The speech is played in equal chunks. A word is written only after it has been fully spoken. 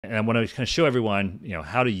And I want to kind of show everyone,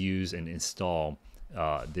 how to use and install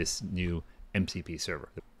this new MCP server.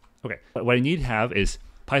 Okay, what I need to have is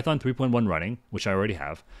Python 3.1 running, which I already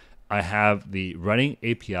have. I have the running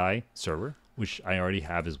API server, which I already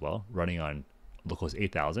have as well, running on localhost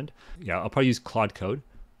 8000. Yeah, I'll probably use Claude Code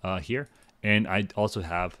here. And I also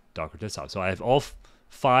have Docker Desktop. So I have all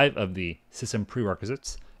 5 of the system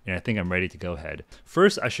prerequisites, and I think I'm ready to go ahead.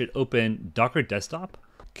 First, I should open Docker Desktop,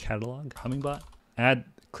 catalog, Hummingbot,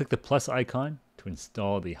 click the plus icon to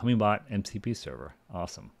install the Hummingbot MCP server.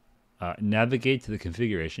 Awesome. Navigate to the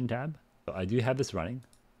configuration tab. So I do have this running,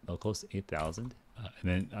 localhost 8000.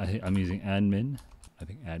 And then I'm using admin. I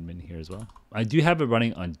think admin here as well. I do have it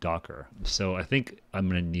running on Docker. So I think I'm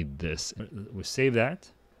going to need this. We'll save that.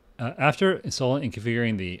 After installing and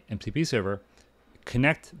configuring the MCP server,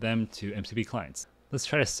 connect them to MCP clients. Let's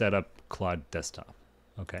try to set up Claude Desktop.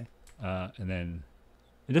 Okay. And then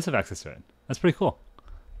it does have access to it. That's pretty cool.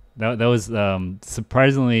 That was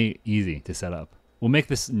surprisingly easy to set up. We'll make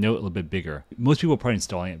this note a little bit bigger. Most people are probably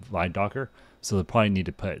installing it via Docker, so they'll probably need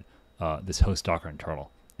to put this host Docker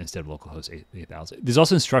internal instead of localhost 8000. There's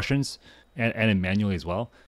also instructions and manually as well.